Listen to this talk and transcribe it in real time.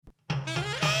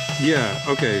Yeah.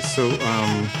 Okay. So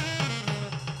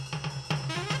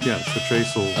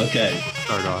Trace will Okay.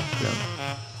 start off.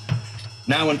 Yeah.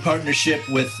 Now in partnership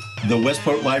with the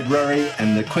Westport Library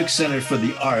and the Quick Center for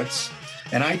the Arts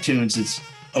and iTunes, it's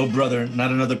Oh Brother,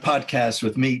 Not Another Podcast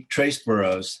with me, Trace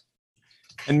Burrows.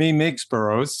 And me, Miggs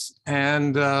Burrows.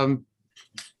 And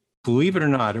believe it or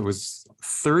not, it was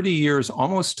 30 years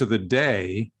almost to the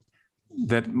day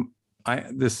that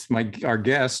our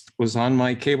guest was on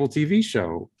my cable TV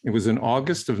show. It was in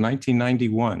August of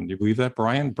 1991. Do you believe that,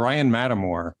 Brian? Brian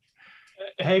Mattamore.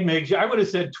 Hey, Miggs, I would have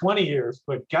said 20 years,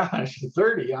 but gosh,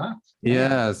 30, huh?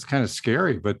 Yeah, it's kind of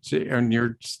scary, and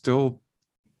you're still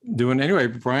doing anyway.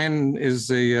 Brian is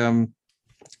a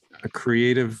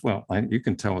creative. Well, you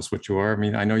can tell us what you are. I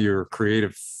mean, I know you're a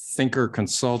creative thinker,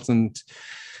 consultant,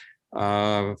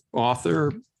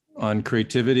 author on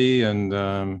creativity,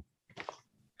 and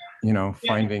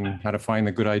finding how to find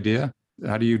the good idea.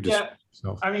 How do you describe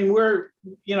yourself? I mean,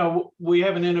 we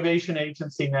have an innovation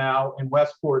agency now in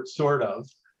Westport, sort of.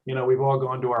 We've all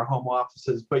gone to our home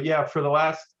offices, but yeah, for the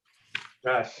last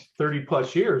 30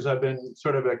 plus years, I've been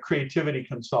sort of a creativity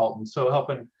consultant. So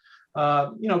helping,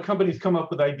 companies come up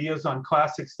with ideas on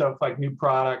classic stuff like new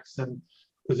products and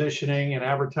positioning and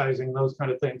advertising, those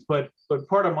kind of things. But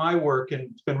part of my work, and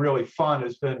it's been really fun,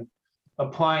 has been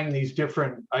applying these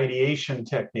different ideation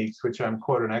techniques, which I'm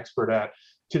quote an expert at,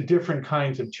 to different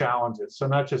kinds of challenges. So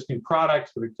not just new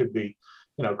products, but it could be,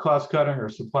 cost cutting or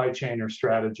supply chain or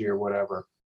strategy or whatever.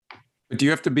 But do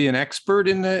you have to be an expert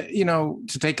in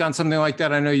to take on something like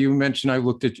that? I know you mentioned, I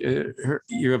looked at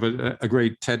you have a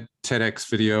great TEDx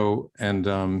video, and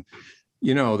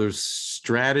there's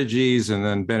strategies, and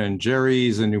then Ben and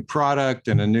Jerry's, a new product,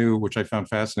 and a new, which I found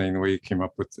fascinating, the way you came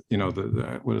up with,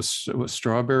 the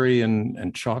strawberry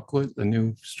and chocolate, the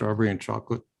new strawberry and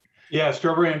chocolate. Yeah,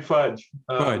 strawberry and fudge.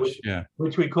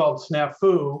 Which we called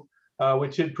Snafu,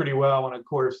 which did pretty well, and of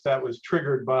course that was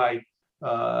triggered by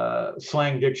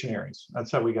slang dictionaries.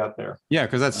 That's how we got there. Yeah,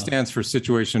 because that stands for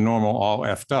situation normal, all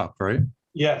effed up, right?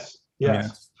 Yes.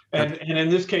 And in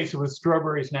this case, it was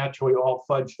strawberries naturally all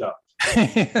fudged up.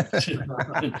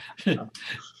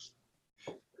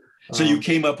 So you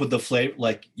came up with the flavor,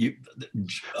 like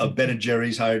Ben and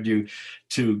Jerry's hired you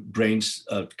to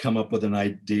come up with an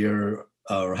idea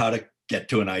or how to get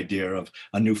to an idea of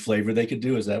a new flavor they could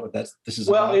do. Is that what this is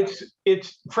about? Well,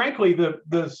 it's frankly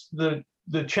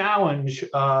the challenge,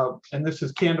 and this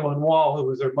is Candle and Wall, who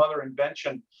was their mother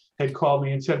invention, had called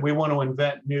me and said, we want to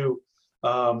invent new,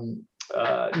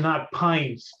 not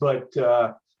pints, but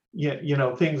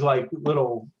things like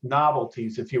little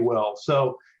novelties, if you will.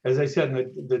 So as I said in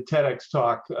the TEDx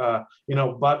talk,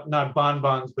 but not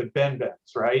bonbons, but Ben-Bens,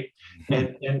 right?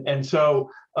 Mm-hmm. And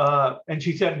so, and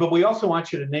she said, but we also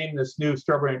want you to name this new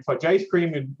strawberry and fudge ice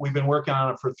cream. And we've been working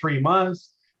on it for 3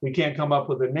 months. We can't come up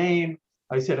with a name.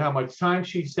 I said, how much time?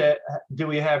 She said, do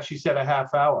we have? She said, a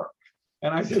half hour.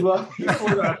 And I said, well,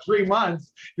 we're about 3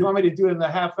 months. You want me to do it in the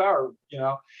half hour,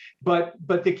 But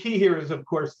the key here is, of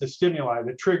course, the stimuli,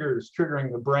 the triggers,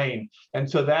 triggering the brain. And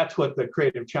so that's what the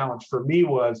creative challenge for me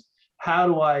was. How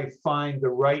do I find the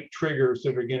right triggers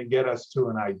that are going to get us to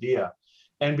an idea?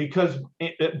 And because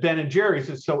Ben and Jerry's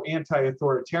is so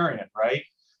anti-authoritarian, right?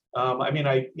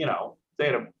 They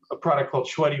had a product called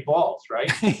Sweaty Balls,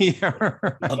 right? Yeah.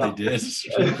 They did.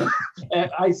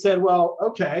 And I said, well,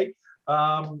 okay.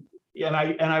 And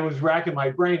I was racking my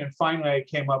brain, and finally I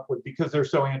came up with, because they're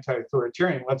so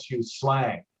anti-authoritarian, let's use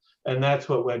slang. And that's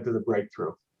what led to the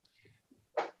breakthrough.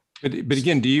 But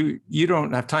again, you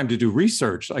don't have time to do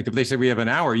research. Like if they say we have an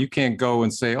hour, you can't go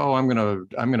and say, oh, I'm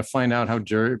gonna find out how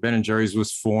Ben and Jerry's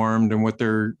was formed and what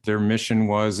their mission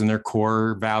was and their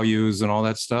core values and all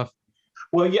that stuff.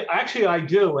 Well, yeah, actually I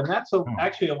do. And that's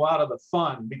actually a lot of the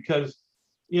fun, because,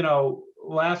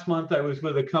 last month I was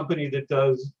with a company that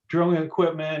does drilling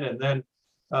equipment. And then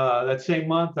that same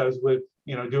month I was with,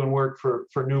 doing work for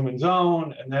Newman's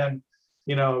Own. And then,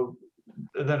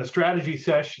 then a strategy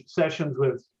sessions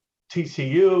with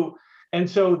TCU. And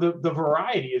so the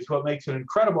variety is what makes it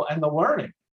incredible. And the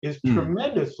learning is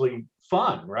tremendously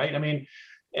fun, right? I mean,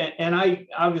 and I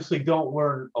obviously don't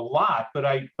learn a lot, but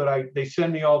they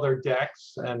send me all their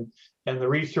decks and the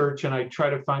research, and I try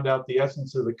to find out the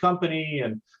essence of the company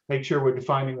and make sure we're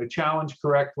defining the challenge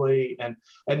correctly. And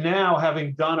now,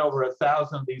 having done over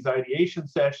 1,000 of these ideation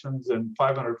sessions and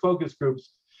 500 focus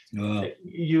groups,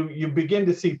 you begin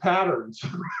to see patterns.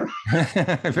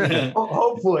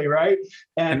 Hopefully, right?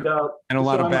 And a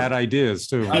lot of bad ideas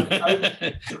too.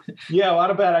 Yeah, a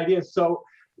lot of bad ideas. So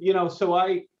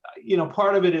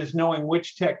part of it is knowing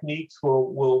which techniques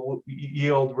will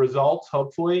yield results,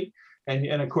 hopefully.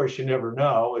 And of course, you never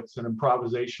know. It's an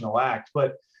improvisational act.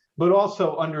 But but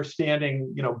also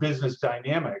understanding, business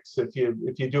dynamics. If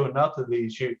you do enough of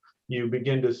these, you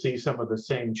begin to see some of the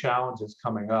same challenges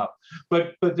coming up.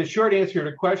 But the short answer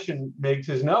to the question, Miggs,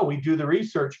 is no, we do the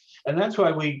research. And that's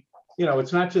why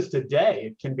it's not just a day,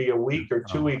 it can be a week or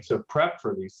 2 weeks of prep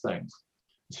for these things,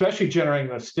 especially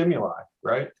generating the stimuli,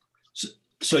 right?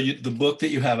 So the book that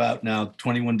you have out now,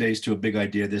 21 Days to a Big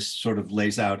Idea, this sort of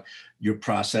lays out your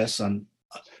process on.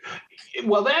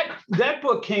 Well, that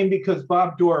book came because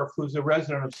Bob Dorff, who's a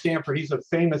resident of Stanford, he's a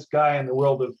famous guy in the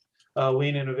world of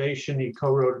lean innovation. He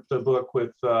co-wrote the book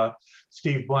with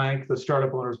Steve Blank, The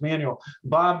Startup Owner's Manual.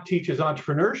 Bob teaches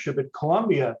entrepreneurship at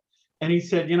Columbia, and he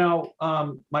said,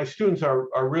 my students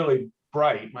are really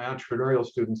bright, my entrepreneurial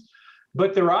students,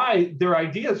 but their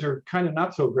ideas are kind of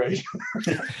not so great.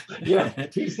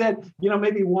 He said,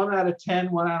 maybe 1 out of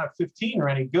 10, 1 out of 15 are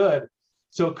any good.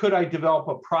 So could I develop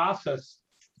a process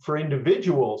for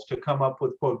individuals to come up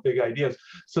with, quote, big ideas?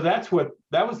 So that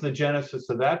was the genesis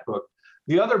of that book.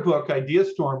 The other book, Idea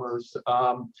Stormers,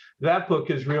 that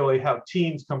book is really how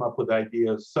teams come up with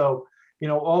ideas. So,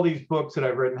 all these books that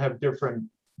I've written have different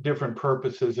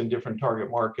purposes and different target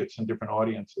markets and different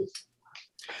audiences.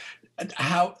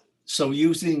 So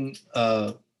using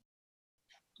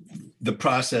the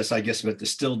process, I guess, but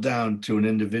distilled down to an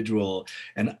individual,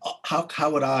 and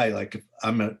how would I, like, if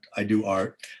I do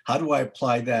art, how do I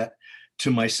apply that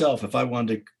to myself? If I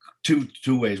wanted to,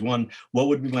 two ways. One, what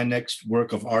would be my next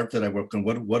work of art that I work on?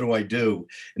 What do I do?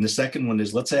 And the second one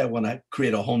is, let's say I want to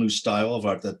create a whole new style of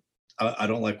art that I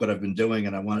don't like what I've been doing,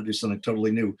 and I want to do something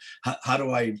totally new. How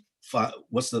do I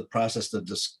what's the process to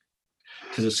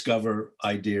discover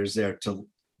ideas there?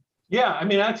 Yeah, I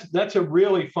mean, that's a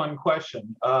really fun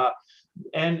question.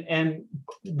 And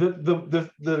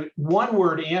the one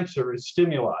word answer is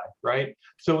stimuli, right?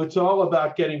 So it's all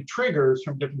about getting triggers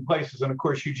from different places. And of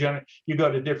course, you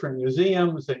go to different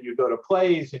museums, and you go to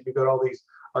plays, and you go to all these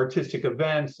artistic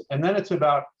events. And then it's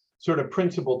about sort of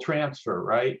principle transfer,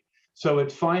 right? So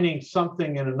it's finding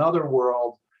something in another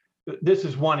world. This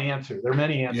is one answer. There are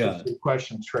many answers to the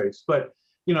question, Trace, but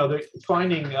they're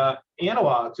finding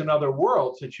analogs in other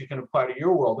worlds that you can apply to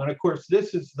your world. And of course,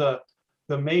 this is the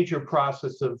major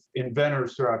process of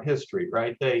inventors throughout history,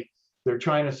 right? They're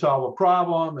trying to solve a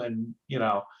problem, and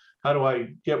how do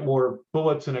I get more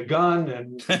bullets in a gun?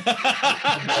 And that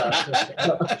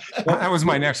was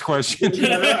my next question.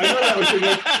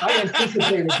 I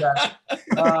anticipated that.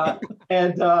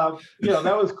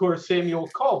 That was, of course, Samuel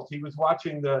Colt. He was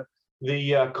watching the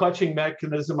clutching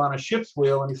mechanism on a ship's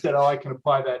wheel, and he said, "Oh, I can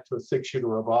apply that to a 6-shooter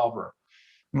revolver."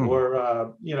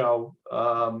 Or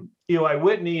Eli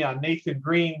Whitney on Nathan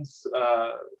Green's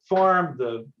farm,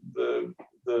 the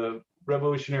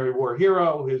Revolutionary War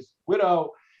hero, his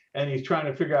widow, and he's trying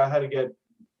to figure out how to get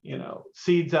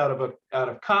seeds out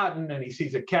of cotton, and he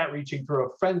sees a cat reaching through a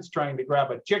fence trying to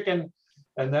grab a chicken,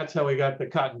 and that's how he got the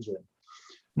cotton gin.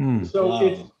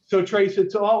 So Trace,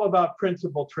 it's all about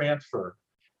principle transfer,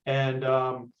 and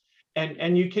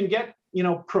you can get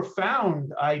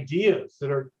profound ideas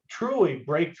that are truly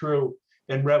breakthrough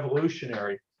and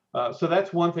revolutionary. So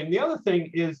that's one thing. The other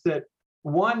thing is that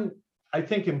one, I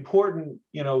think, important,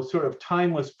 sort of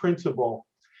timeless principle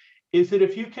is that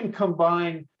if you can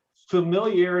combine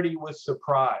familiarity with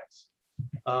surprise,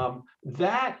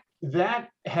 that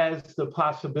has the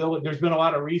possibility, there's been a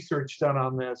lot of research done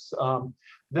on this,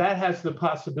 that has the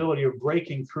possibility of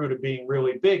breaking through to being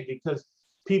really big, because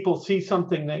people see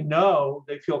something they know,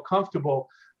 they feel comfortable,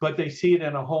 but they see it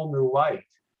in a whole new light,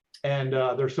 and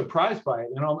they're surprised by it,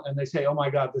 and they say, "Oh my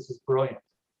God, this is brilliant."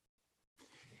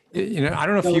 I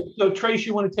don't know if you. So Trace,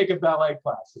 you want to take a ballet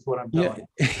class? Is what I'm telling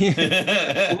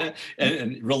you.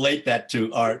 and relate that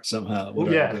to art somehow.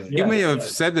 You may have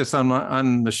said this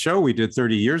on the show we did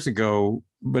 30 years ago,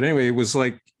 but anyway, it was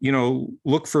like,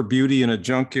 look for beauty in a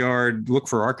junkyard, look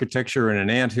for architecture in an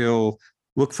anthill,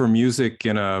 look for music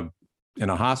in a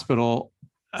hospital.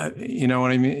 You know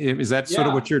what I mean? Is that sort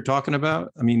of what you're talking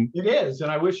about? I mean, it is, and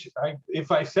I wish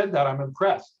if I said that, I'm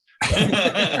impressed.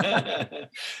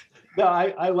 No,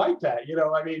 I like that.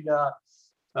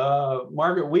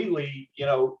 Margaret Wheatley,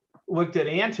 looked at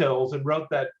anthills and wrote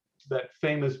that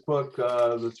famous book,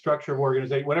 The Structure of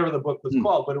Organization, whatever the book was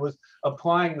called, but it was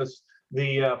applying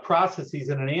the processes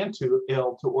in an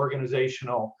anthill to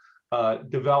organizational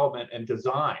development and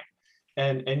design.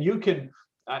 And you can,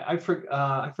 I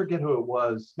forget who it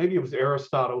was, maybe it was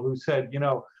Aristotle, who said,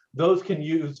 those can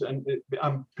use, and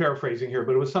I'm paraphrasing here,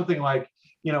 but it was something like,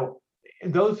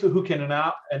 those who can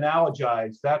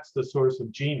analogize, that's the source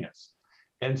of genius.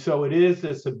 And so it is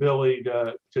this ability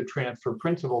to transfer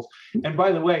principles. And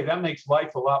by the way, that makes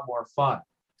life a lot more fun.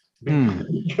 Hmm.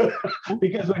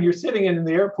 Because when you're sitting in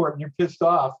the airport and you're pissed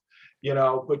off,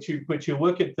 but you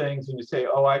look at things and you say,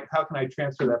 oh, how can I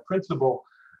transfer that principle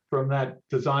from that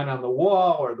design on the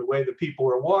wall or the way the people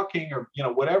are walking or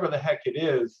whatever the heck it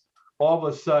is. All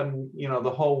of a sudden, the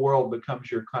whole world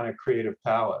becomes your kind of creative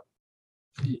palette.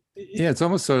 Yeah, it's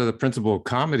almost sort of the principle of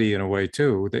comedy in a way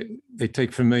too. They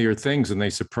take familiar things and they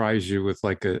surprise you with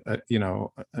like a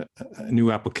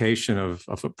new application of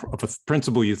a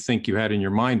principle you think you had in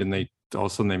your mind, and all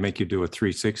of a sudden they make you do a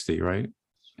 360, right?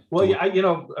 Well, yeah,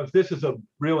 if this is a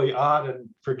really odd, and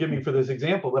forgive me for this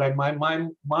example, but my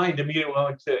mind immediately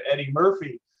went to Eddie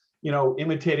Murphy,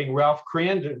 imitating Ralph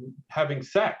Cramden having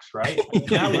sex, right?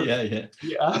 Yeah.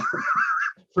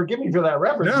 Forgive me for that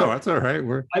reference. No, that's all right.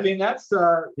 That's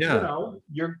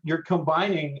you're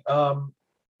combining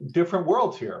different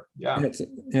worlds here. Yeah. It's a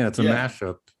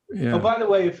mashup. Yeah. Oh, by the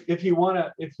way, if you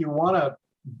wanna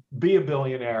be a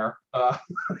billionaire,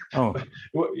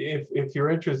 if you're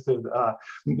interested,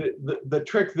 the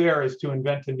trick there is to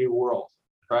invent a new world,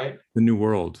 right? The new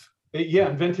world. Yeah,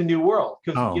 invent a new world,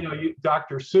 because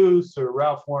Dr. Seuss or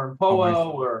Ralph Lauren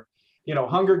Poe or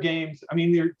Hunger Games. I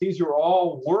mean, these are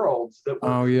all worlds that.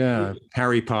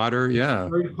 Harry Potter. Yeah.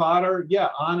 Harry Potter. Yeah,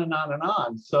 on and on and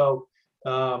on. So,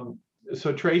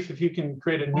 Trace, if you can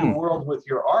create a new world with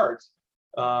your art,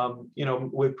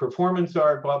 with performance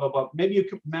art, blah blah blah. Maybe you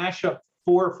could mash up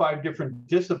 4 or 5 different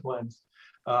disciplines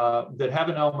that have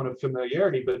an element of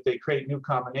familiarity, but they create new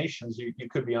combinations. You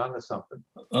could be onto something.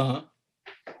 Uh-huh.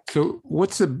 So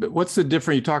what's the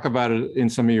difference? You talk about it in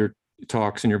some of your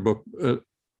talks in your book.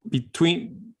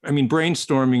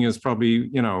 Brainstorming is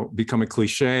probably, become a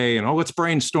cliche, and let's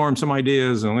brainstorm some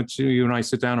ideas, and let's you and I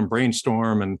sit down and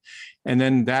brainstorm, and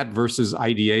then that versus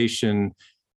ideation.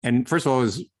 And first of all,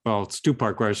 it's a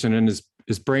 2-part question. And is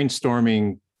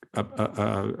brainstorming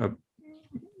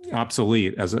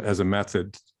obsolete as a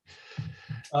method?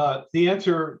 The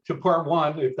answer to part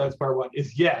 1, if that's part 1,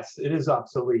 is yes, it is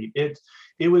obsolete.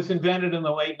 It was invented in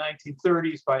the late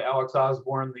 1930s by Alex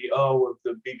Osborne, the O of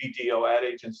the BBDO ad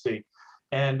agency.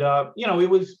 And, it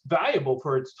was valuable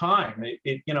for its time.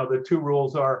 The 2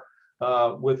 rules are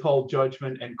withhold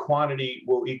judgment and quantity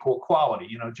will equal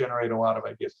quality, generate a lot of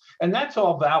ideas. And that's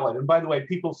all valid. And by the way,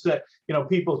 people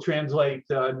translate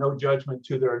no judgment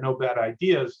to there are no bad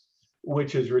ideas,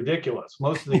 which is ridiculous.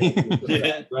 Most of the ideas are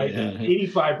bad, right?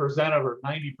 85% or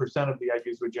 90% of the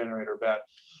ideas we generate are bad.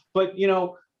 But,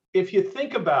 if you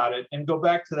think about it and go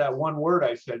back to that one word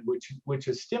I said, which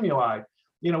is stimuli,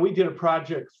 we did a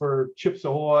project for Chips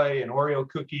Ahoy and Oreo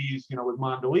cookies, with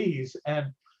Mondelez.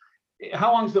 And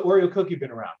how long's the Oreo cookie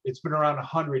been around? It's been around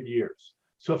 100 years.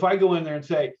 So if I go in there and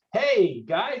say, hey,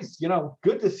 guys,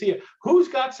 good to see you. Who's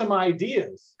got some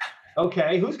ideas?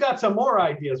 Okay, who's got some more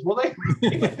ideas? Well, they've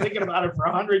been thinking about it for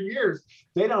 100 years.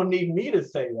 They don't need me to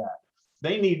say that.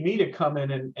 They need me to come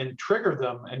in and trigger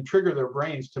them and trigger their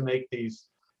brains to make these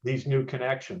new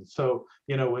connections. So,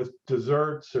 with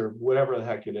desserts or whatever the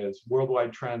heck it is,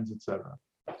 worldwide trends, etc.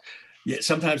 Yeah,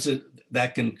 sometimes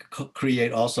that can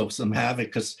create also some havoc,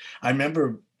 because I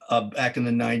remember back in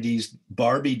the 90s,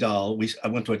 Barbie doll, I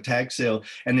went to a tag sale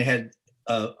and they had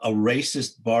a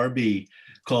racist Barbie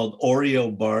called Oreo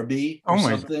Barbie or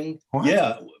something. What?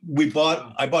 Yeah,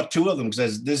 I bought 2 of them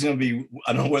because this is going to be,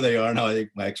 I don't know where they are now. I think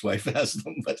my ex-wife has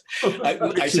them, but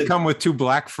I said, come with 2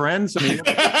 black friends.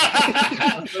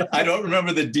 I don't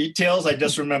remember the details. I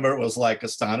just remember it was like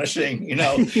astonishing,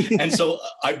 and so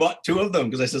I bought 2 of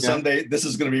them because I said, someday this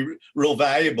is going to be real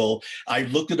valuable. I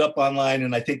looked it up online,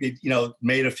 and I think they,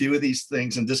 made a few of these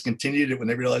things and discontinued it when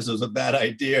they realized it was a bad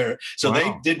idea. So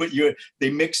they did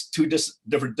they mixed 2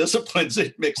 different disciplines.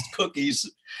 They mixed cookies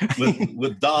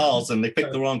with dolls, and they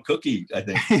picked the wrong cookie, I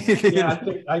think. Yeah,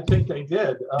 I think they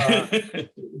did.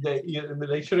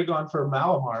 They should have gone for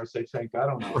Malamars, I think. I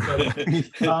don't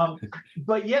know.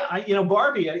 But yeah,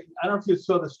 Barbie, I don't know if you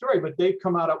saw the story, but they've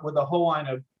come out with a whole line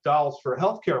of dolls for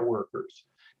healthcare workers.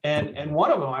 And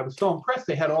one of them, I was so impressed,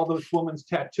 they had all those women's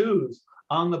tattoos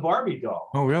on the Barbie doll.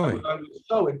 Oh, really? I was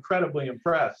so incredibly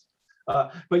impressed.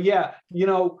 But yeah,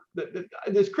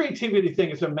 this creativity thing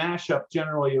is a mashup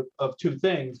generally of 2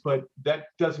 things, but that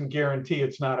doesn't guarantee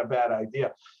it's not a bad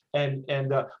idea. And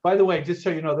by the way, just so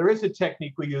you know, there is a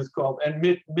technique we use called, and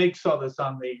Mig saw this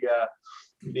on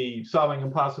the Solving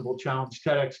Impossible Challenge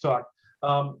TEDx talk.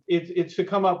 It's to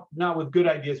come up not with good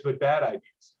ideas, but bad ideas.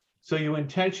 So you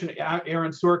intentionally,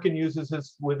 Aaron Sorkin uses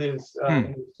this with his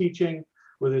teaching,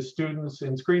 with his students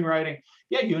in screenwriting.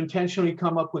 Yeah, you intentionally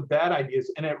come up with bad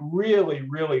ideas, and it really,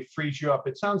 really frees you up.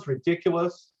 It sounds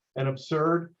ridiculous and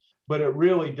absurd, but it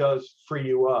really does free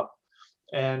you up.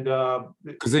 And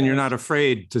because then you're not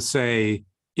afraid to say,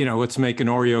 let's make an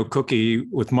Oreo cookie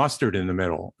with mustard in the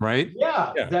middle, right?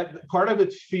 Yeah, Yeah. that part of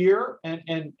it's fear,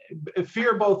 and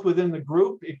fear both within the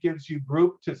group. It gives you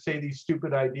group to say these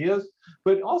stupid ideas,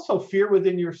 but also fear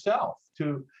within yourself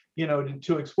to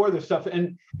to explore this stuff.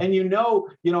 And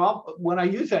when I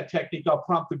use that technique, I'll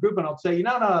prompt the group and I'll say,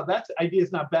 no, that idea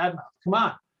is not bad enough. Come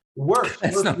on, worse,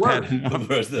 That's not worse. bad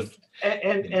enough.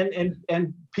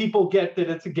 And people get that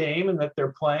it's a game and that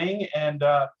they're playing, and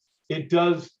it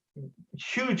does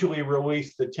hugely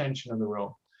release the tension in the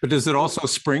room. But does it also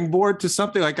springboard to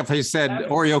something? Like if I said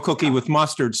Oreo cookie with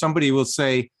mustard, somebody will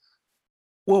say,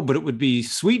 well, but it would be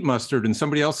sweet mustard. And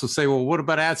somebody else will say, well, what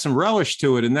about add some relish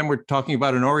to it? And then we're talking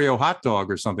about an Oreo hot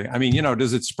dog or something. I mean,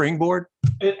 does it springboard?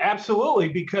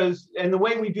 Absolutely, and the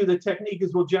way we do the technique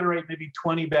is we'll generate maybe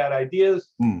 20 bad ideas,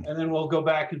 and then we'll go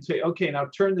back and say, okay, now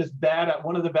turn this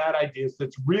one of the bad ideas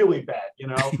that's really bad,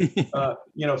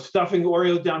 stuffing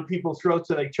Oreos down people's throats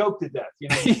so they choke to death,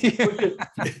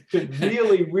 to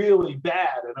really, really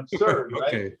bad and absurd,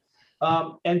 right? Okay.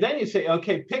 And then you say,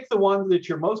 okay, pick the one that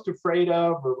you're most afraid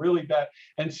of or really bad,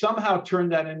 and somehow turn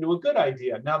that into a good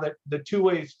idea. Now, the two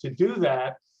ways to do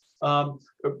that,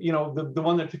 the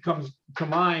one that comes to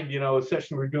mind, a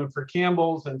session we're doing for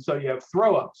Campbell's, and so you have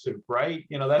throw-up soup, right?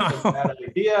 That's a bad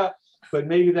idea, but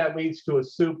maybe that leads to a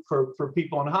soup for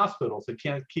people in hospitals that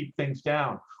can't keep things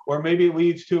down. Or maybe it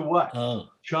leads to what? Oh.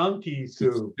 Chunky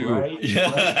soup, right?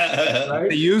 Yeah. Right?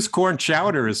 They use corn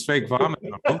chowder as fake vomit.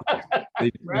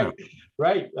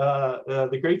 Right.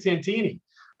 The great Santini.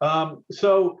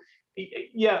 So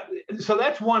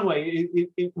that's one way.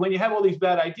 When you have all these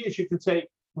bad ideas, you can say,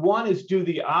 one is do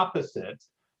the opposite,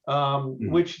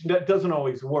 which doesn't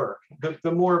always work.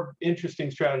 The more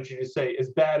interesting strategy to say, as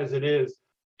bad as it is,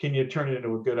 can you turn it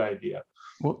into a good idea?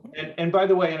 Well, and by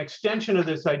the way, an extension of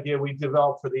this idea we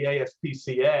developed for the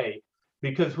ASPCA,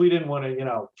 because we didn't want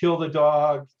to, kill the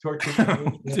dog, torture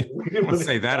the we didn't want to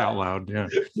say that out loud. Yeah.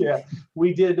 Yeah.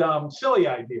 We did silly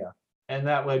idea. And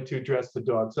that led to dress the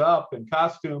dogs up in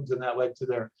costumes. And that led to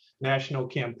their national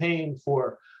campaign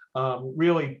for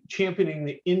really championing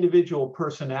the individual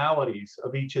personalities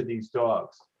of each of these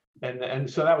dogs. And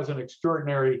so that was an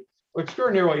extraordinarily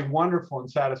wonderful and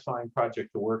satisfying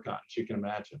project to work on, as you can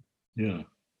imagine. Yeah.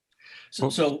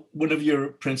 So one of your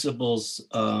principles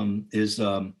is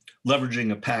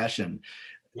leveraging a passion.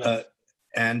 Yes.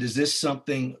 And is this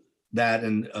something that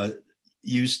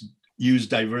use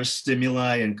diverse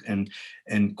stimuli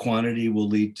and quantity will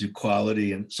lead to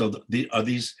quality? And so are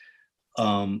these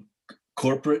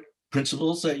corporate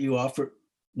principles that you offer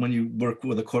when you work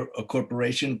with a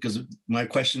corporation? Because my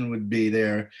question would be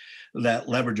there, that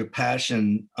leverage of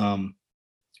passion,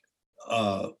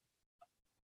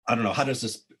 I don't know, how does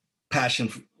this passion,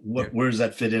 where does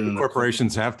that fit in?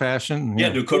 Corporations have passion? Yeah,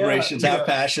 do corporations have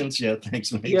passions? Yeah,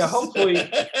 thanks, mate. Yeah, hopefully,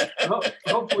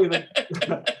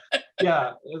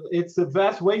 yeah, it's a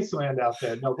vast wasteland out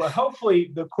there. No, but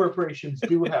hopefully the corporations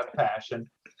do have passion.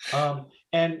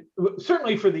 And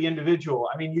certainly for the individual,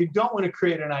 I mean, you don't want to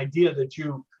create an idea that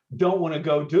you don't want to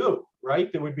go do, right?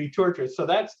 That would be torturous. So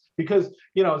that's because,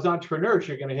 as entrepreneurs,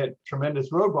 you're going to hit tremendous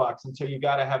roadblocks. And so you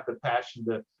got to have the passion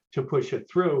to push it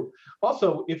through.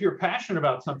 Also, if you're passionate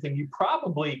about something, you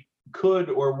probably could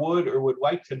or would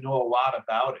like to know a lot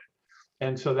about it.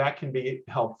 And so that can be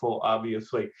helpful,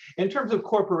 obviously. In terms of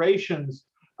corporations,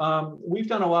 we've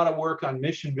done a lot of work on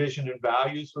mission, vision, and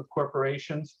values with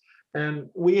corporations. And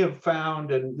we have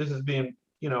found, and this is being,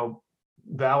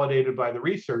 validated by the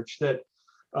research, that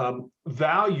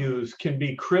values can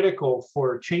be critical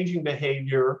for changing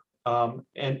behavior and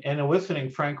eliciting,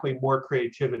 frankly, more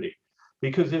creativity.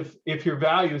 Because if your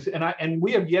values, and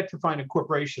we have yet to find a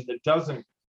corporation that doesn't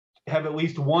have at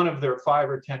least one of their 5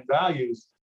 or 10 values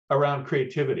around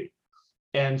creativity.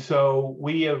 And so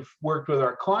we have worked with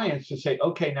our clients to say,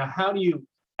 okay, now how do you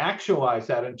actualize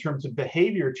that in terms of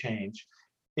behavior change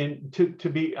to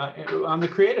be on the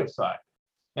creative side?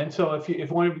 And so if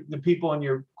one of the people in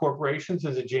your corporations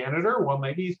is a janitor, well,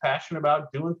 maybe he's passionate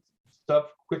about doing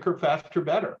stuff quicker, faster,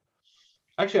 better.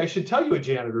 Actually, I should tell you a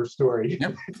janitor story.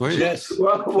 Yep, please. Yes.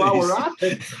 While we're on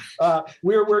it,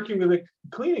 we were working with a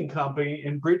cleaning company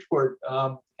in Bridgeport,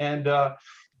 and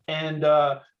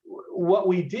what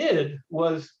we did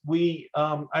was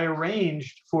I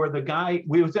arranged for the guy.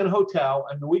 We was in a hotel,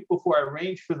 and the week before, I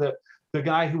arranged for the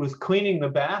guy who was cleaning the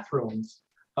bathrooms.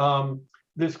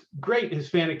 This great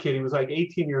Hispanic kid, he was like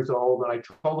 18 years old, and I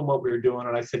told him what we were doing,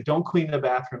 and I said, don't clean the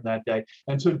bathroom that day.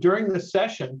 And so during the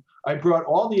session, I brought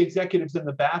all the executives in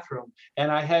the bathroom,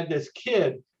 and I had this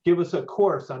kid give us a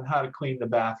course on how to clean the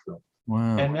bathroom.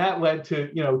 Wow. And that led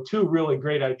to, 2 really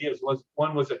great ideas.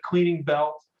 One was a cleaning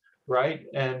belt, right?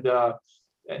 And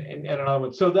and another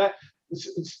one. So that,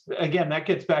 again, that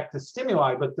gets back to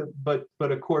stimuli, but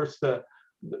of course the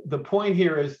point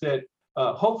here is that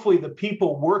hopefully the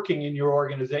people working in your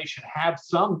organization have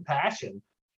some passion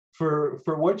for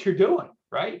what you're doing,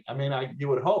 right? I mean, you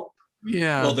would hope.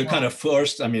 Yeah. Well, they're kind of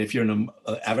forced. I mean, if you're in an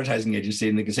advertising agency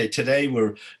and they can say, today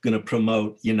we're going to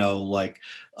promote, like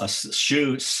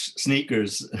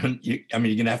sneakers. I mean, you're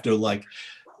going to have to like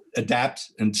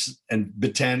adapt and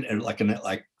pretend and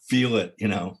like feel it,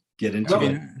 get into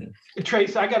it.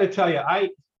 Trace, I got to tell you,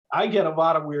 I get a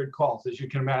lot of weird calls, as you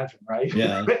can imagine, right?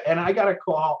 Yeah. And I got a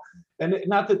call, and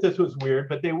not that this was weird,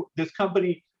 but this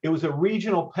company, it was a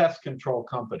regional pest control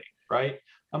company, right?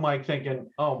 I'm like thinking,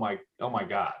 oh my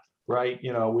God, right?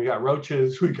 We got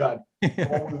roaches, we got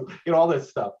all this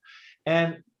stuff,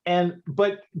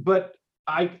 but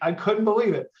I couldn't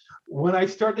believe it. When I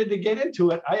started to get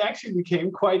into it, I actually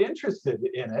became quite interested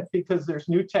in it because there's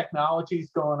new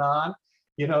technologies going on.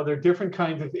 There are different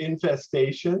kinds of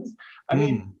infestations. I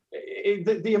mean,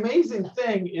 the amazing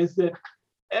thing is that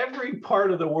every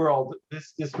part of the world,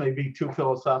 this may be too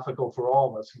philosophical for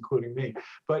all of us, including me,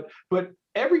 but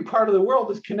every part of the world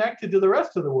is connected to the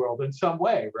rest of the world in some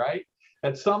way, right?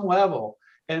 At some level.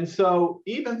 And so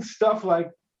even stuff like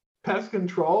pest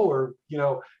control or,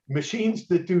 machines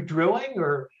that do drilling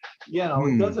or,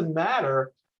 it doesn't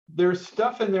matter. There's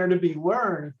stuff in there to be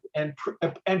learned and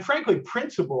frankly,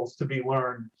 principles to be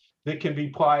learned that can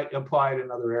be applied in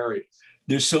other areas.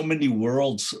 There's so many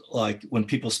worlds, like when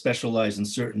people specialize in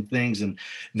certain things and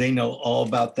they know all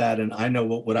about that. And I know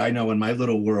what I know in my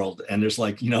little world. And there's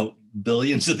like,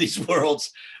 billions of these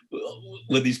worlds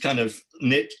with these kind of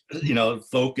niche,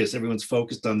 focus. Everyone's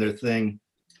focused on their thing.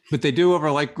 But they do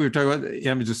over, like we were talking about,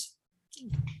 I mean, just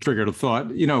triggered a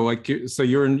thought, so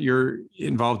you're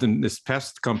involved in this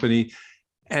pest company.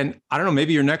 And I don't know,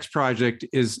 maybe your next project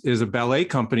is a ballet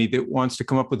company that wants to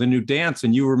come up with a new dance,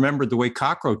 and you remembered the way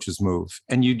cockroaches move,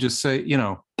 and you just say,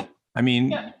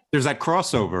 there's that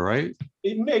crossover, right?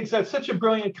 That's such a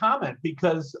brilliant comment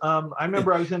because I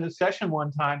remember I was in a session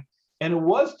one time, and it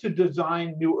was to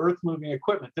design new earth-moving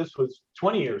equipment. This was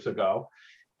 20 years ago,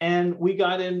 and we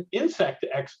got in insect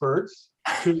experts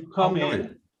to come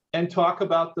in and talk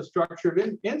about the structure of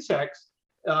insects.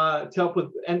 To help with,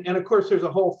 and of course, there's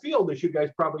a whole field, as you guys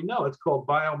probably know. It's called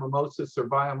biomimetics or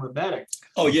biomimetics.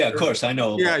 Oh yeah, of course, I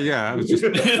know. Yeah. I was just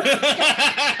talking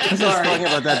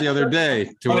about that the other day.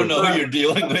 I don't know who you're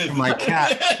dealing with. My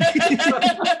cat.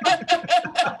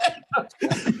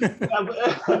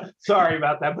 Sorry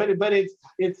about that, but it's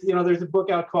there's a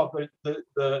book out called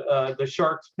the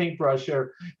Shark's Paintbrush,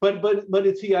 but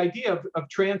it's the idea of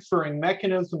transferring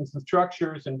mechanisms and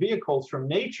structures and vehicles from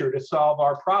nature to solve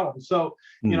our problems. So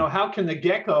how can the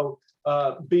gecko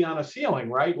be on a ceiling,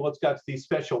 right? Well, it's got these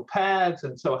special pads,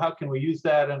 and so how can we use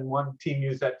that? And one team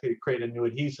used that to create a new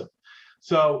adhesive.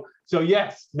 So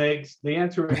yes, Megs, the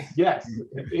answer is yes.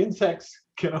 Insects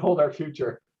can hold our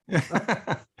future.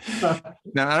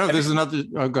 Now I don't know. There's another.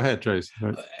 Oh, go ahead, Trace.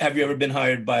 Have you ever been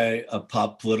hired by a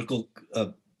political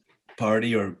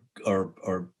party or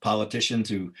politician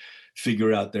to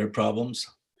figure out their problems?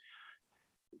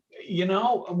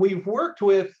 We've worked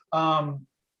with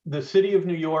the city of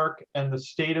New York and the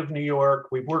state of New York.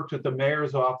 We've worked with the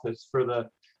mayor's office for the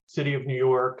city of New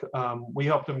York. We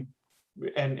helped them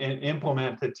and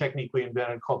implement the technique we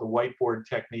invented called the whiteboard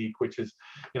technique, which is,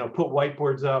 put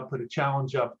whiteboards up, put a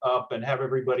challenge up, and have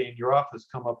everybody in your office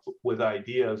come up with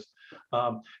ideas.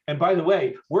 And by the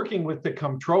way, working with the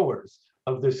comptrollers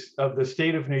of the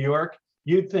state of New York,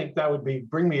 you'd think that would be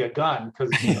bring me a gun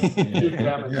because shoot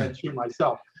them and then shoot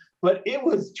myself. But it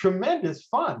was tremendous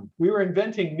fun. We were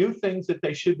inventing new things that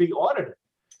they should be audited.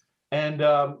 And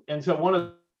so one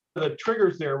of the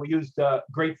triggers there, we used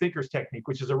great thinkers technique,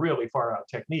 which is a really far out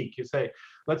technique. You say,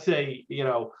 let's say,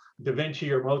 Da Vinci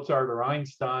or Mozart or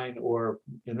Einstein, or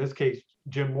in this case,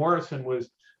 Jim Morrison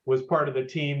was part of the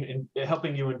team in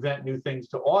helping you invent new things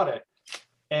to audit.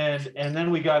 And then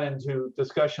we got into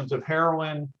discussions of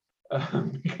heroin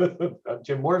because of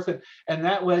Jim Morrison. And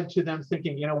that led to them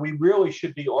thinking, we really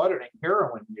should be auditing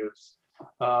heroin use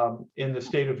in the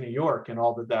state of New York and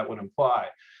all that would imply.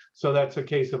 So that's a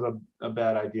case of a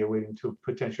bad idea leading to a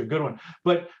potential good one.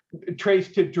 But Trace,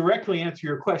 to directly answer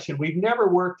your question, we've never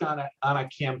worked on a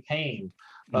campaign.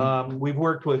 We've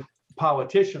worked with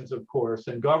politicians, of course,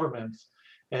 and governments,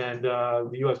 and the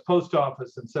U.S. Post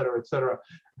Office, et cetera,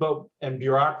 and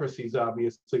bureaucracies,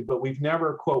 obviously. But we've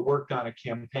never, quote, worked on a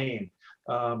campaign.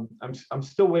 I'm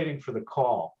still waiting for the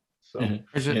call. So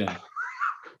yeah.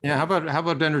 How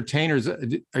about entertainers?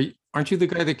 Aren't you the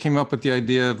guy that came up with the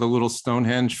idea of the little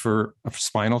Stonehenge for a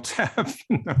spinal tap?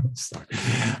 No, sorry.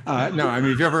 No, I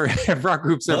mean, have rock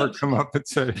groups ever come up and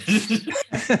said,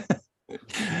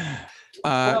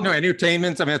 no,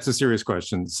 entertainment. I mean, that's a serious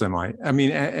question, semi. I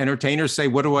mean, entertainers say,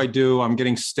 what do I do? I'm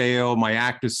getting stale. My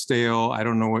act is stale. I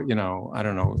don't know what, I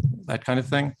don't know, that kind of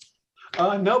thing.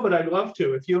 No, but I'd love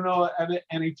to. If you know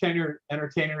any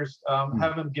entertainers,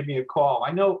 have them give me a call.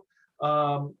 I know,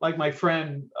 like my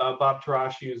friend Bob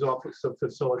Tarashi, who's also a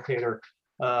facilitator.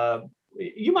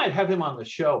 You might have him on the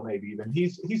show, maybe even.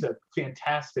 He's a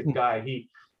fantastic guy. He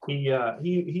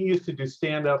used to do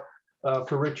stand up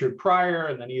for Richard Pryor,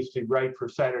 and then he used to write for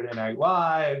Saturday Night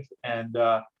Live, and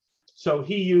so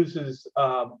he uses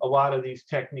a lot of these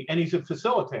techniques, and he's a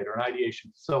facilitator, an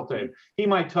ideation facilitator. He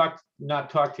might not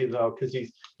talk to you though, because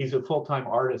he's a full-time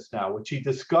artist now, which he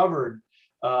discovered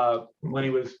when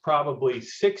he was probably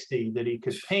 60 that he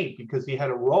could paint, because he had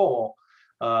a role.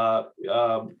 I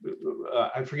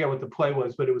forget what the play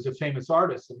was, but it was a famous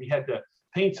artist, and he had to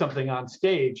paint something on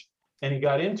stage, and he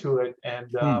got into it,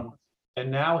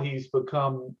 and now he's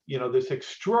become, this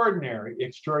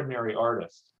extraordinary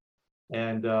artist.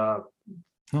 And I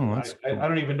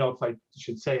don't even know if I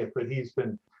should say it, but he's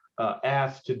been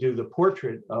asked to do the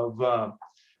portrait of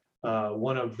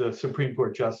one of the Supreme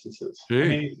Court justices. I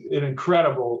mean, an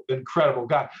incredible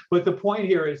guy. But the point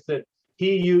here is that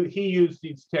he used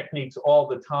these techniques all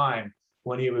the time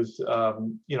when he was,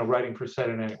 writing for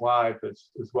Saturday Night Live,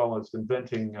 as well as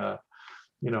inventing,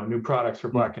 new products for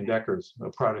Black & Deckers, a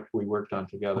product we worked on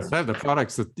together. The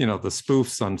products that, the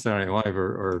spoofs on Saturday Night Live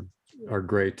are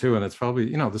great too. And it's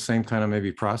probably, the same kind of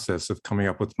maybe process of coming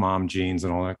up with mom jeans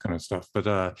and all that kind of stuff. But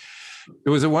it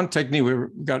was one technique. We've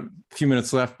got a few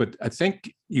minutes left, but I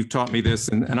think you taught me this,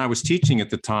 and I was teaching at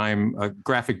the time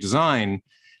graphic design,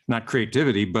 not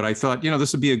creativity, but I thought,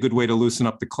 this would be a good way to loosen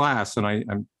up the class.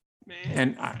 And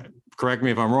correct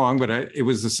me if I'm wrong, but it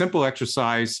was a simple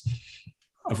exercise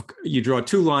of, you draw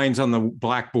two lines on the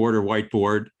blackboard or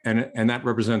whiteboard, and that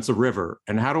represents a river.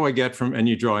 And how do I get and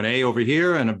you draw an A over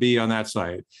here and a B on that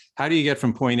side. How do you get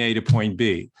from point A to point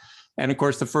B? And of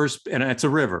course, and it's a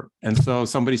river. And so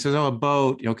somebody says, oh, a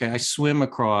boat. Okay, I swim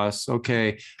across.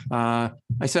 Okay. I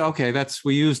said, okay,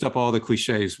 we used up all the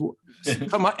cliches.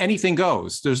 Come on, anything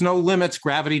goes. There's no limits.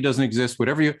 Gravity doesn't exist.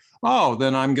 Whatever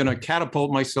then I'm going to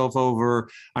catapult myself over.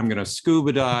 I'm going to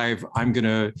scuba dive. I'm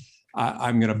going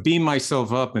to beam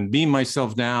myself up and beam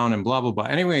myself down and blah, blah, blah.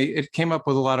 Anyway, it came up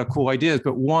with a lot of cool ideas.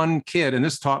 But one kid, and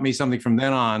this taught me something from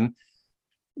then on,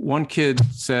 one kid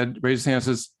raised his hand and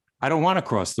says, I don't want to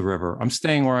cross the river. I'm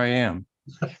staying where I am.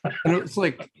 And it's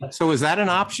like, so is that an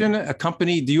option? A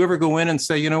company, do you ever go in and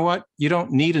say, you know what? You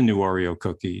don't need a new Oreo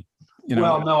cookie.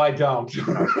 Well, no, I don't. Yeah.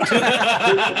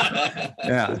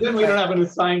 Then we don't have an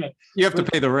assignment. You have to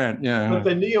pay the rent. Yeah. But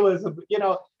the nihilism,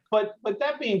 but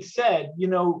that being said,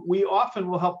 we often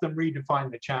will help them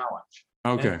redefine the challenge.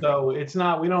 Okay. And so it's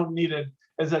not, we don't need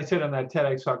as I said on that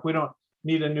TEDx talk, we don't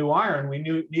need a new iron. We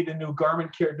need a new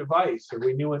garment care device, or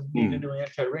we need a new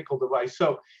anti-wrinkle device.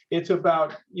 So it's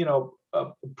about,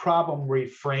 problem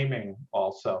reframing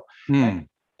also. And,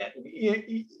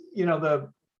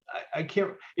 I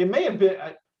can't, it may have been,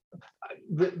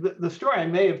 the story I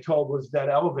may have told was that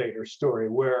elevator story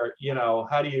where,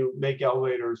 how do you make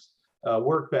elevators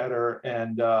work better?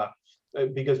 And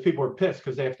because people are pissed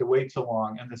because they have to wait so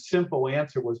long. And the simple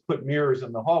answer was put mirrors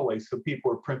in the hallway so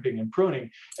people are primping and pruning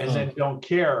and then don't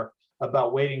care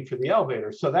about waiting for the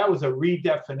elevator. So that was a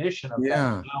redefinition of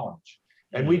that challenge.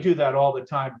 And we do that all the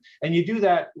time. And you do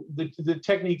that, the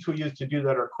techniques we use to do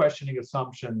that are questioning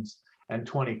assumptions and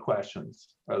 20 questions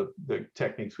are the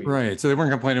techniques we use. Right. So they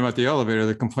weren't complaining about the elevator,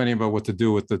 they're complaining about what to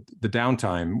do with the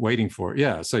downtime waiting for it.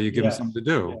 Yeah. So you give them something to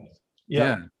do.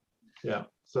 Yeah.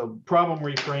 So problem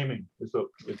reframing is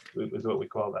what we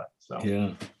call that. So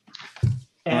yeah.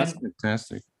 And, that's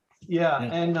fantastic. Yeah.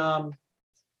 And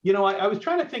I was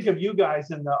trying to think of you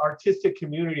guys in the artistic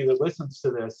community that listens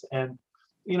to this, and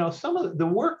some of the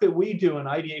work that we do in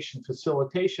ideation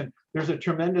facilitation, there's a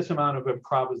tremendous amount of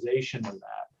improvisation in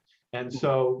that. And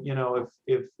so,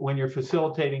 if when you're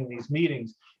facilitating these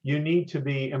meetings, you need to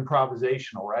be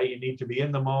improvisational, right? You need to be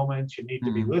in the moment, you need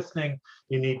to be listening,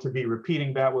 you need to be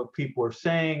repeating back what people are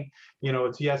saying,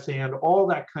 it's yes and, all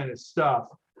that kind of stuff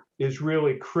is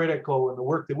really critical in the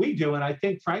work that we do. And I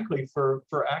think, frankly, for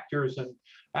actors and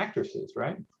actresses,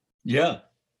 right? Yeah.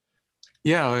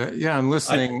 I'm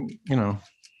listening,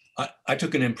 I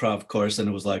took an improv course, and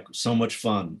it was like so much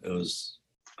fun. It was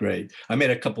great. I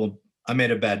made a couple of I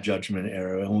made a bad judgment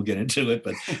error. I won't get into it,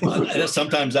 but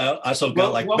sometimes I also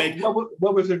got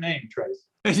what was her name, Trace?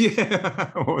 Yeah.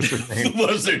 What was her name?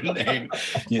 What was her name?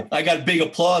 Yeah. I got big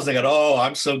applause. I got, oh,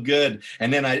 I'm so good.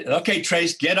 And then okay,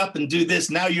 Trace, get up and do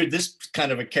this. Now you're this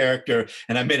kind of a character.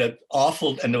 And I made it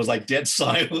awful, and there was like dead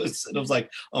silence. And it was like,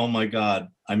 oh my God,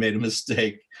 I made a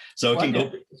mistake. So it can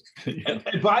go. Yeah.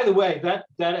 And by the way,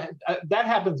 that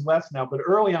happens less now, but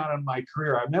early on in my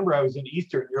career, I remember I was in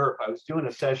Eastern Europe. I was doing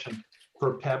a session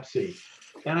for Pepsi,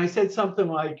 and I said something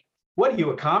like, "What are you,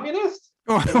 a communist?"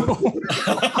 and of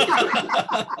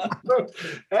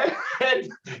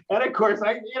course,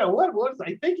 what was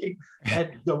I thinking?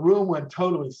 And the room went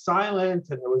totally silent,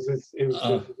 and it was this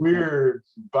weird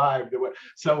vibe.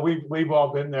 So we've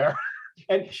all been there,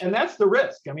 and that's the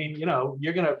risk. I mean,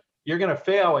 you're gonna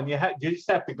fail, and you just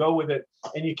have to go with it,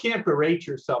 and you can't berate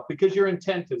yourself because your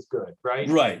intent is good, right?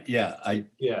 Right. Yeah.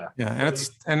 Yeah.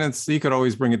 And it's you could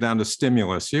always bring it down to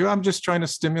stimulus. I'm just trying to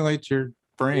stimulate your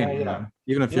brain. Yeah.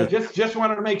 Even if you just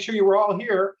wanted to make sure you were all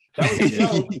here. That was a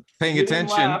joke. Paying You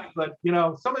attention. didn't laugh, but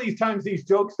some of these times these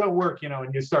jokes don't work,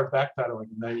 and you start backpedaling,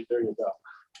 and then there you go.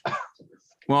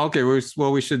 Well, okay.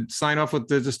 We should sign off with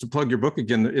just to plug your book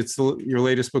again. It's your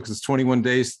latest book. It's 21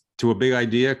 Days to a Big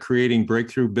Idea: Creating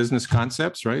Breakthrough Business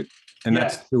Concepts, right? And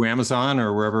that's through Amazon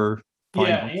or wherever.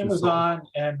 Yeah, Amazon.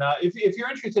 And if you're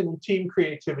interested in team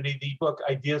creativity, the book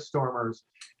Idea Stormers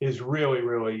is really,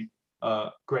 really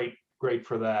great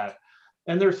for that.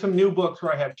 And there's some new books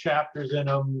where I have chapters in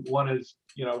them. One is,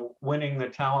 Winning the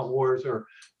Talent Wars or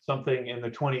something in the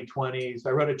 2020s.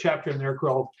 I wrote a chapter in there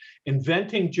called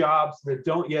Inventing Jobs That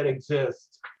Don't Yet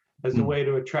Exist as a Way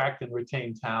to Attract and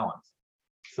Retain Talent.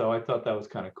 So I thought that was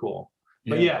kind of cool.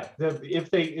 But yeah,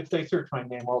 if they search my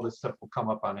name, all this stuff will come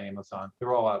up on Amazon.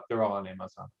 They're all on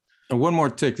Amazon. And one more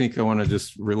technique I want to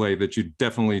just relay that you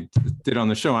definitely did on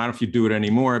the show. I don't know if you do it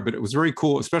anymore, but it was very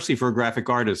cool, especially for a graphic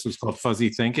artist. It was called fuzzy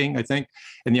thinking, I think.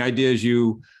 And the idea is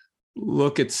you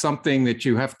look at something that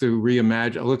you have to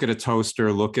reimagine. Look at a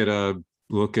toaster. Look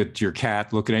at your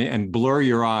cat. And blur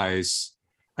your eyes.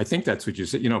 I think that's what you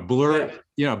said. Blur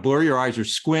your eyes or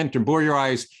squint or blur your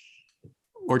eyes.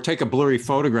 Or take a blurry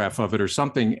photograph of it or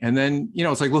something. And then,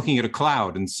 it's like looking at a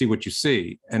cloud and see what you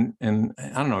see. And I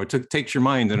don't know, it takes your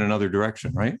mind in another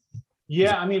direction, right?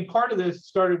 Yeah, I mean, part of this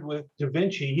started with Da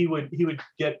Vinci. He would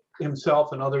get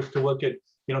himself and others to look at,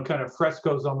 kind of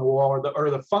frescoes on the wall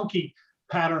or the funky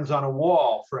patterns on a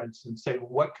wall, for instance, say,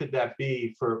 what could that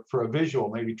be for a visual?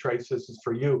 Maybe Trace, this is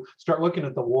for you. Start looking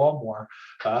at the wall more.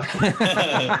 I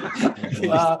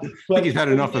think he's had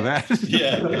enough of that.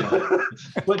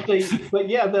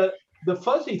 The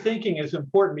fuzzy thinking is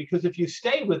important because if you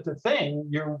stay with the thing,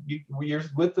 you're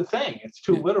with the thing. It's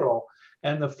too literal.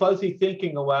 And the fuzzy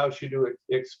thinking allows you to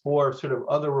explore sort of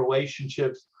other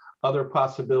relationships, other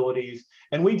possibilities.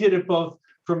 And we did it both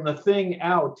from the thing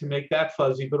out to make that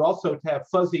fuzzy, but also to have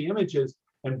fuzzy images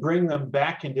and bring them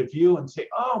back into view and say,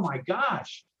 oh my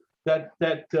gosh, that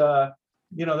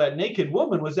naked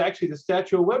woman was actually the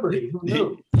Statue of Liberty. Who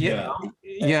knew?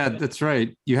 Yeah, that's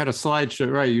right. You had a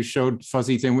slideshow, right? You showed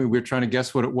fuzzy thing. We were trying to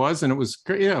guess what it was, and it was,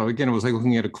 again, it was like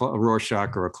looking at a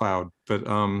Rorschach or a cloud. But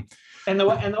and the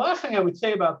last thing I would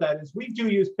say about that is we do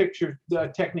use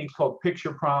techniques called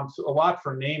picture prompts a lot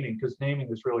for naming, because naming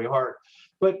is really hard.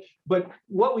 But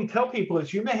what we tell people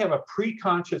is you may have a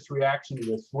pre-conscious reaction to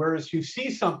this, whereas you see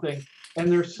something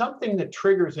and there's something that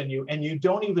triggers in you and you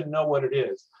don't even know what it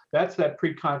is. That's that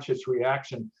pre-conscious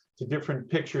reaction to different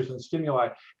pictures and stimuli.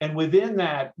 And within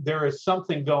that, there is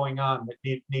something going on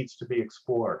that needs to be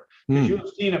explored. Because you have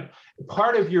seen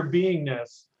part of your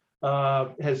beingness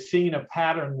has seen a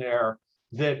pattern there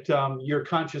that your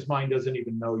conscious mind doesn't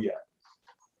even know yet.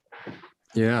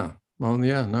 Yeah. Well,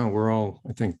 no, we're all,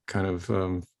 I think, kind of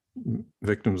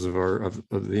victims of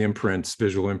the imprints,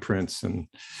 visual imprints. And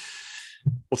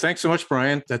well, thanks so much,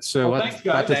 Brian. That's a lot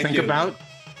to think about.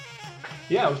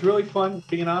 Yeah, it was really fun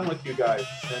being on with you guys.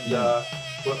 And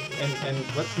and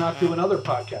let's not do another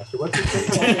podcast. Or what's it?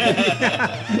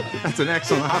 That's an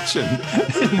excellent option.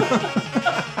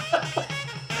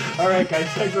 All right, guys.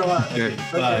 Thanks a lot. Okay.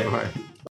 Bye. Bye.